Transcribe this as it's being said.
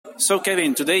So,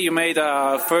 Kevin, today you made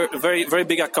a very, very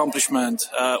big accomplishment.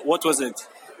 What was it?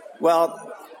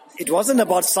 Well, it wasn't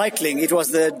about cycling. It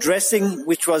was the dressing,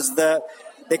 which was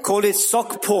they call it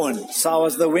sock porn. So I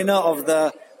was the winner of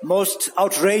the most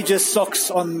outrageous socks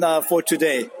for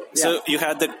today. Yeah. So you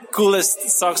had the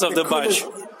coolest socks of the bunch.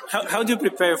 How do you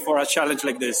prepare for a challenge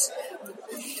like this?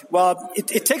 Well,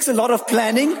 it takes a lot of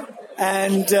planning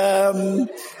and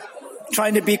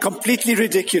trying to be completely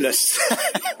ridiculous.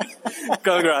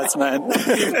 Congrats, man. Hello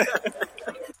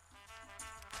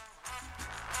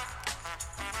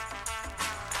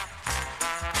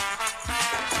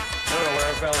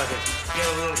there, fella. Get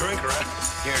a little drink, right?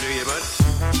 Here, do you, bud?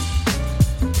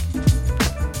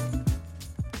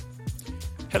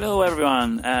 Hello,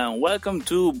 everyone, and welcome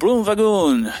to Broom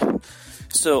Wagon.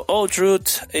 So, Old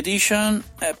Truth Edition,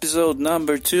 episode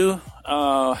number 2. We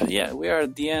are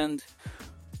at the end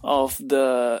of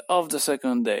the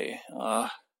second day.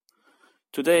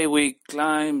 Today we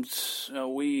climbed,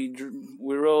 we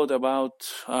rode about,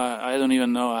 I don't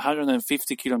even know,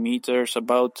 150 kilometers,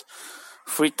 about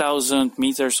 3,000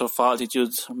 meters of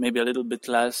altitude, maybe a little bit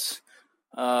less.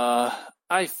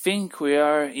 I think we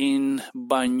are in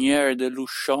Bagnères de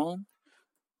Luchon.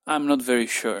 I'm not very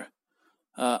sure.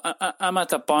 I'm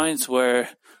at a point where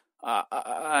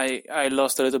I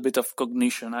lost a little bit of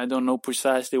cognition. I don't know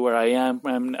precisely where I am.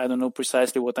 I don't know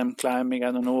precisely what I'm climbing.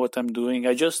 I don't know what I'm doing.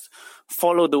 I just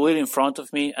follow the wheel in front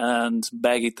of me and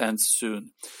bag it ends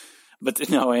soon. But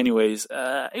anyways,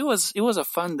 it was a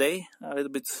fun day, a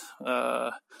little bit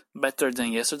better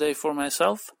than yesterday for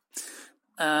myself.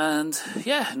 And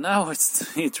yeah, now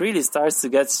it really starts to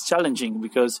get challenging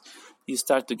because you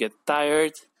start to get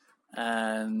tired.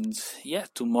 And yeah,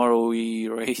 tomorrow we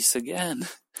race again.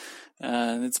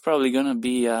 And it's probably going to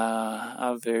be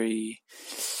a very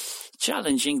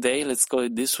challenging day, let's call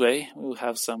it this way. We'll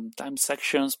have some time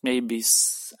sections, maybe,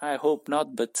 I hope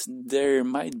not, but there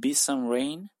might be some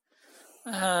rain.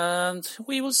 And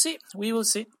we will see.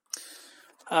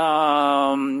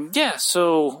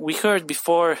 So we heard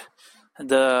before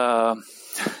the...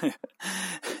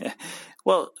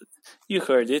 well, you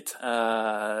heard it.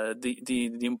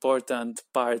 The important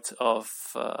part of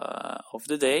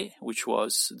the day, which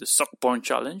was the sock porn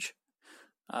challenge,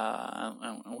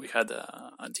 and we had the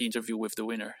interview with the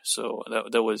winner. So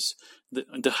that was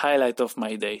the highlight of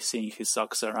my day, seeing his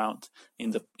socks around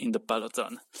in the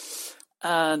peloton.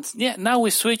 And yeah, now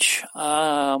we switch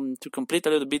to complete a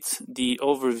little bit the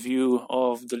overview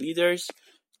of the leaders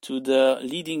to the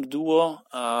leading duo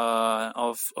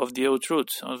of the Old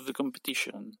Truth of the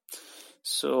competition.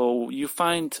 So you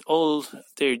find all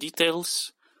their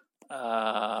details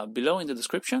below in the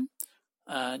description.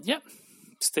 And yeah,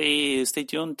 stay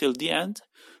tuned till the end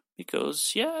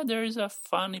because there is a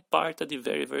funny part at the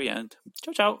very, very end.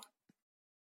 Ciao.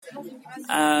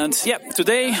 And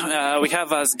today we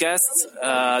have as guests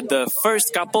the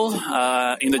first couple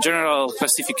in the general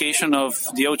classification of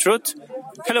the Old Truth.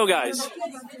 Hello, guys.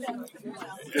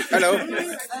 Hello.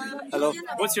 Hello.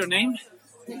 What's your name?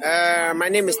 My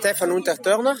name is Stefan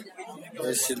Unterturner.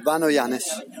 Silvano Yanes.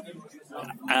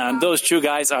 And those two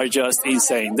guys are just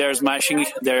insane. They're smashing.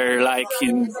 They're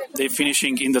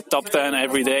finishing in the top 10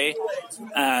 every day,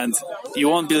 and you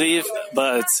won't believe.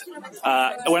 But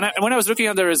when I was looking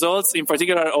at the results, in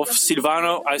particular of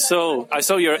Silvano, I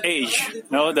saw your age.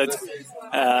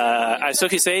 I saw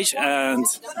his age, and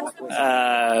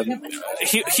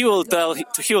he will tell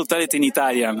it in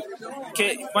Italian.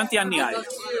 Quanti anni hai?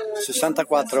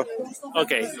 64.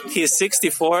 Okay, he's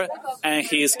 64 and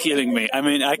he is killing me. I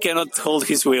mean, I cannot hold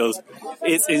his wheels.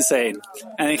 It's insane.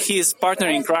 And his partner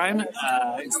in crime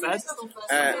instead.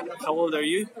 How old are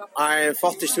you? I'm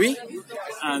 43.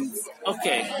 And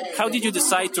okay, how did you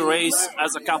decide to race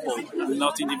as a couple,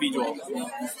 not individual?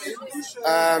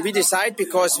 We decide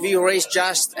because we race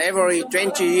just every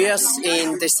 20 years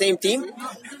in the same team.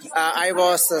 I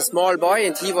was a small boy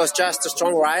and he was just a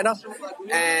strong rider.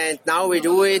 And now we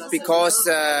do it because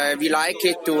we like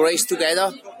it to race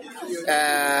together.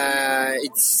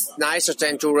 It's nicer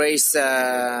than to race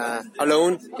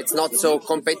alone. It's not so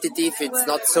competitive. It's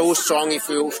not so strong if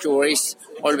you race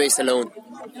always alone.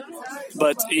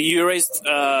 But you raced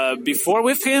before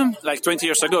with him, like 20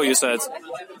 years ago, you said?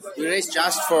 We raced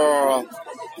just for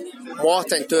more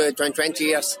than 20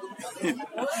 years.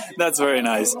 That's very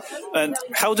nice. And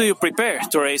how do you prepare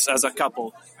to race as a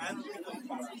couple?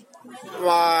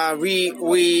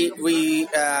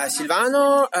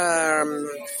 Silvano,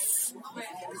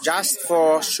 just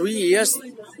for 3 years,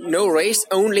 no race,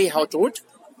 only Old Truth.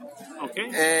 Okay.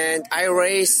 And I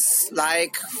race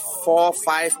like 4 or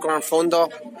 5 Gran Fondo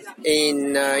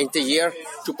in the year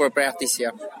to prepare this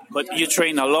year. But you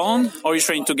train alone or you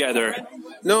train together?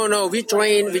 No, we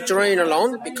train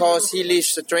alone because he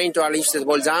lives the train to lives at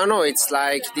Bolzano. It's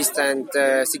like distant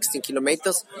 16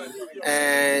 kilometers,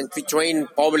 and we train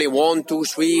probably 1, 2,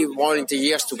 3 volunteer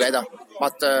years together.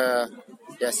 But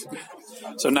yes.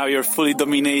 So now you're fully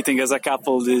dominating as a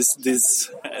couple this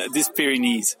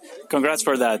Pyrenees. Congrats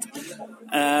for that.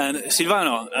 And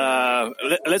Silvano,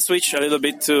 let's switch a little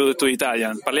bit to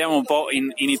Italian. Parliamo un po'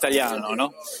 in italiano,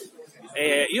 no?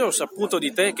 Io ho saputo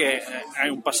di te che hai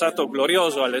un passato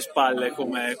glorioso alle spalle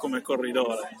come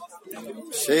corridore.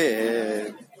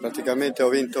 Sì, praticamente ho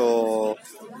vinto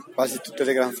quasi tutte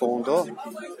le Gran Fondo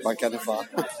qualche anno fa,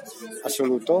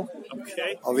 assoluto.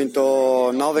 Okay. Ho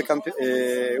vinto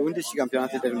 11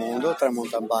 campionati del mondo tra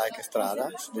mountain bike e strada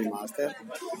dei master.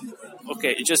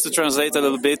 Okay, just to translate a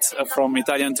little bit from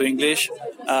Italian to English,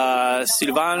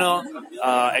 Silvano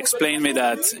explained me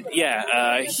that,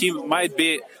 he might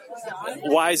be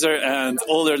wiser and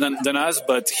older than us,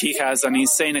 but he has an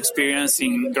insane experience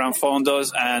in Gran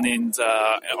Fondos, and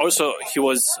also he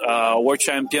was world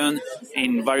champion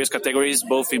in various categories,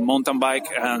 both in mountain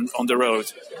bike and on the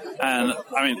road. And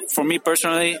I mean, for me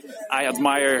personally, I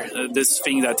admire this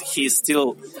thing that he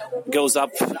still goes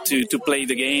up to play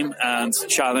the game and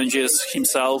challenges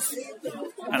himself,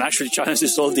 and actually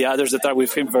challenges all the others that are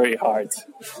with him very hard.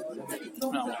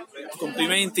 No,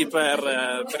 complimenti per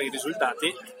i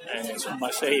risultati,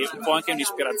 insomma sei un po' anche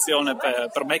un'ispirazione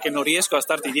per me che non riesco a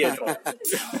starti dietro.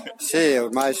 Sì,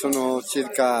 ormai sono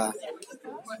circa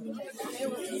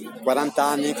 40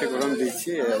 anni che corro in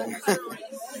bici e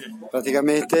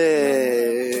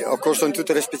praticamente ho corso in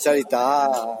tutte le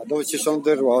specialità, dove ci sono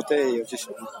 2 ruote io ci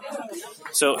sono.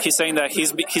 So he's saying that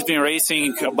he's been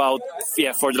racing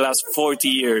for the last 40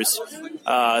 years,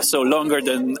 so longer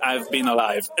than I've been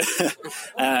alive.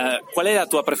 Qual è la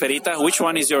tua preferita? Which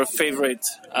one is your favorite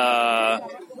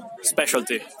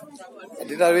specialty? A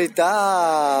dire la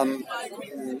verità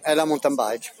è la mountain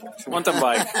bike. Mountain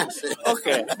bike. Sì.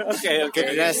 Ok. Che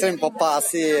bisogna essere un po'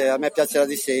 passi, a me piace la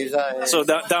discesa. So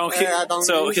downhill.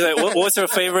 So he's like, what's your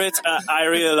favorite? I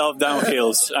really love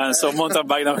downhills, and so mountain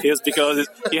bike downhills because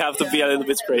you have to be a little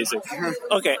bit crazy.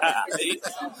 Okay,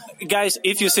 guys,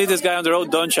 if you see this guy on the road,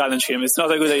 don't challenge him. It's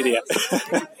not a good idea.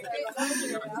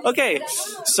 Okay,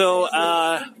 so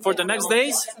for the next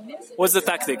days, what's the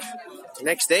tactic?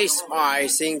 Next days, I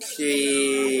think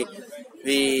we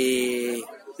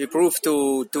prove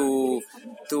to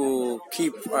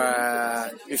keep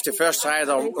with the first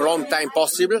rider a long time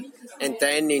possible, and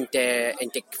then in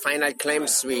the final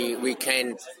claims we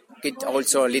can get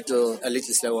also a little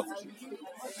slower.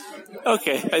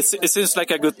 Okay, it seems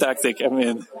like a good tactic. I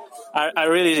mean, I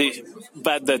really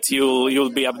bet that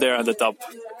you'll be up there at the top.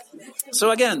 So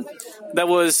again, that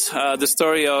was the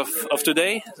story of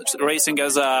today, racing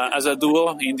as a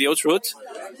duo in the Haute Route.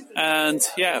 And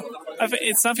yeah, I think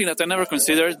it's something that I never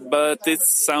considered, but it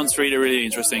sounds really, really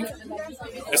interesting.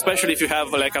 Especially if you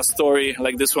have like a story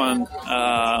like this one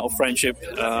of friendship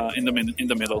in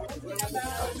the middle.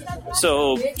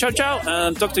 So ciao,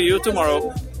 and talk to you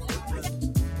tomorrow.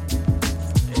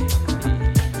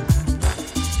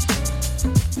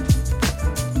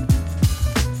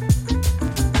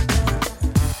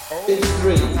 It's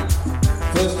 3.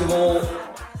 First of all,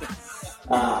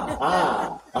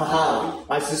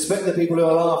 I suspect the people who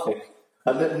are laughing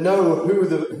and that know who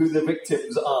the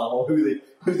victims are or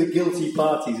who the guilty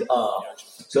parties are.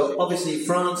 So obviously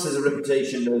France has a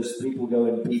reputation as people go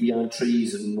and pee behind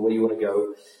trees and where you want to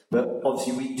go, but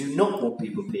obviously we do not want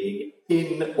people peeing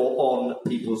in or on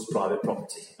people's private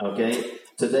property. Okay,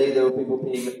 today there were people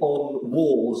peeing on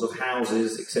walls of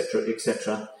houses, etc.,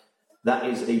 etc. That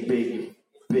is a big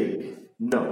no.